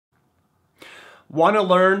Want to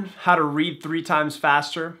learn how to read 3 times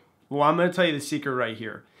faster? Well, I'm going to tell you the secret right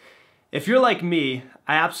here. If you're like me,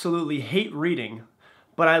 I absolutely hate reading,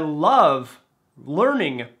 but I love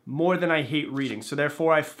learning more than I hate reading. So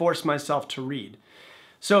therefore, I force myself to read.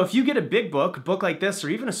 So if you get a book like this, or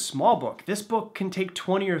even a small book, this book can take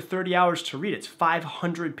 20 or 30 hours to read. It's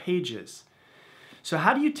 500 pages. So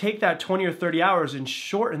how do you take that 20 or 30 hours and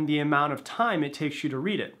shorten the amount of time it takes you to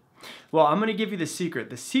read it? Well, I'm going to give you the secret.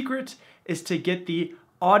 The secret is to get the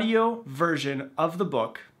audio version of the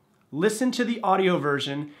book, listen to the audio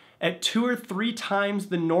version at 2 or 3 times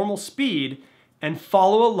the normal speed, and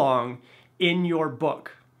follow along in your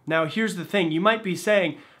book. Now, here's the thing. You might be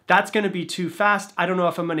saying, that's going to be too fast. I don't know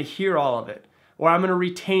if I'm going to hear all of it, or I'm going to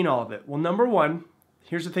retain all of it. Well, number one,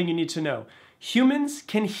 here's the thing you need to know. Humans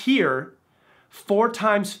can hear 4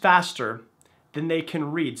 times faster than they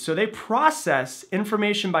can read. So they process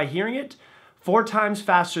information by hearing it 4 times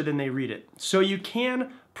faster than they read it. So you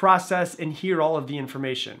can process and hear all of the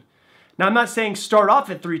information. Now, I'm not saying start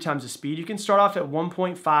off at 3 times the speed. You can start off at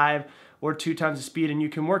 1.5 or 2 times the speed, and you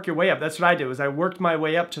can work your way up. That's what I did, was I worked my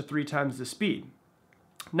way up to 3 times the speed.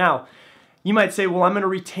 Now, you might say, well,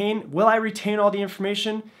 will I retain all the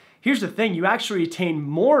information? Here's the thing, you actually retain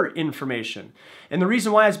more information. And the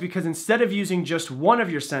reason why is because instead of using just one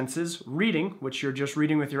of your senses, reading, which you're just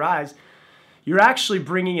reading with your eyes, you're actually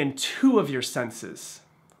bringing in 2 of your senses,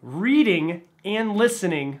 reading and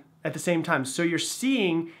listening at the same time. So you're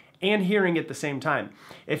seeing and hearing at the same time.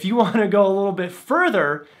 If you want to go a little bit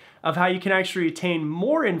further of how you can actually retain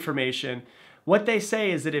more information, what they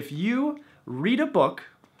say is that if you read a book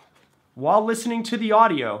while listening to the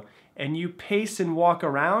audio and you pace and walk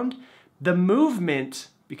around, the movement,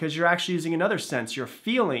 because you're actually using another sense, you're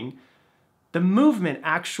feeling, the movement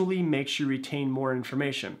actually makes you retain more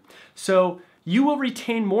information. So you will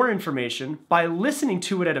retain more information by listening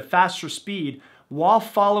to it at a faster speed while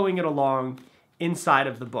following it along inside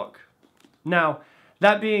of the book. Now,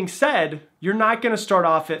 that being said, you're not going to start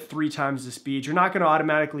off at 3 times the speed. You're not going to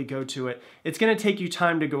automatically go to it. It's going to take you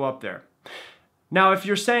time to go up there. Now, if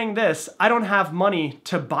you're saying this, I don't have money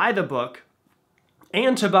to buy the book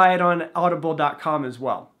and to buy it on audible.com as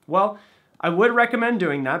well. Well, I would recommend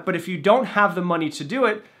doing that, but if you don't have the money to do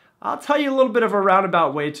it, I'll tell you a little bit of a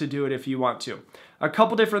roundabout way to do it if you want to. A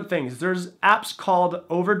couple different things. There's apps called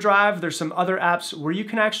Overdrive. There's some other apps where you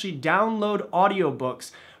can actually download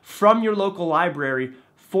audiobooks from your local library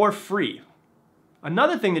for free.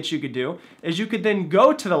 Another thing that you could do is you could then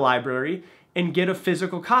go to the library and get a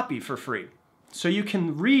physical copy for free. So you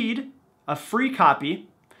can read a free copy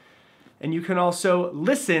and you can also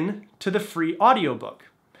listen to the free audiobook.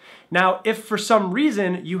 Now, if for some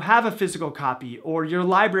reason you have a physical copy or your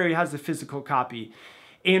library has a physical copy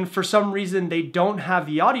and for some reason they don't have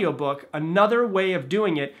the audiobook, another way of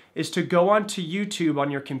doing it is to go onto YouTube on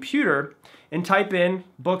your computer and type in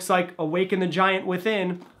books like Awaken the Giant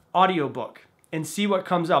Within audiobook and see what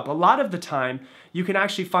comes up. A lot of the time, you can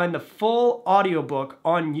actually find the full audiobook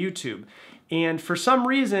on YouTube. And for some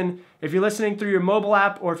reason, if you're listening through your mobile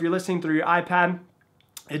app or if you're listening through your iPad,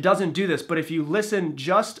 it doesn't do this. But if you listen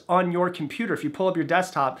just on your computer, if you pull up your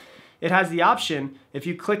desktop, it has the option, if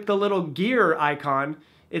you click the little gear icon,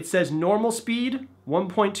 it says normal speed,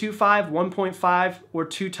 1.25, 1.5, or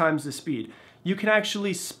 2 times the speed. You can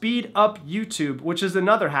actually speed up YouTube, which is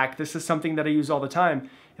another hack. This is something that I use all the time.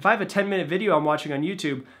 If I have a 10-minute video I'm watching on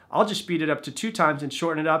YouTube, I'll just speed it up to 2 times and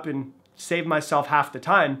shorten it up and save myself half the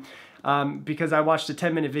time because I watched a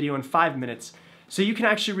 10-minute video in 5 minutes. So you can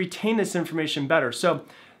actually retain this information better. So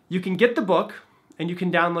you can get the book and you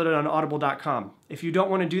can download it on audible.com. If you don't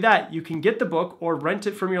want to do that, you can get the book or rent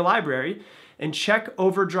it from your library and check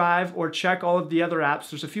Overdrive or check all of the other apps.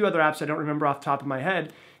 There's a few other apps I don't remember off the top of my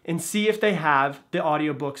head, and see if they have the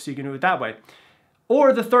audiobook so you can do it that way.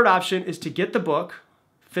 Or the third option is to get the book,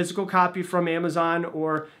 physical copy from Amazon,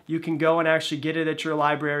 or you can go and actually get it at your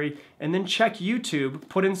library and then check YouTube,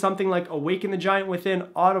 put in something like Awaken the Giant Within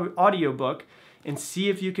audiobook and see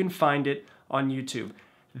if you can find it on YouTube.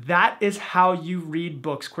 That is how you read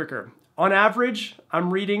books quicker. On average,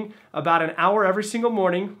 I'm reading about an hour every single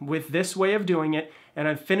morning with this way of doing it, and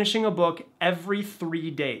I'm finishing a book every 3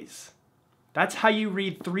 days. That's how you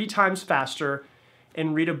read 3 times faster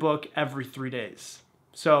and read a book every 3 days.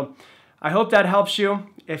 So I hope that helps you.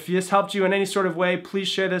 If this helped you in any sort of way, please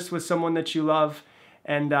share this with someone that you love,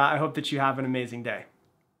 and I hope that you have an amazing day.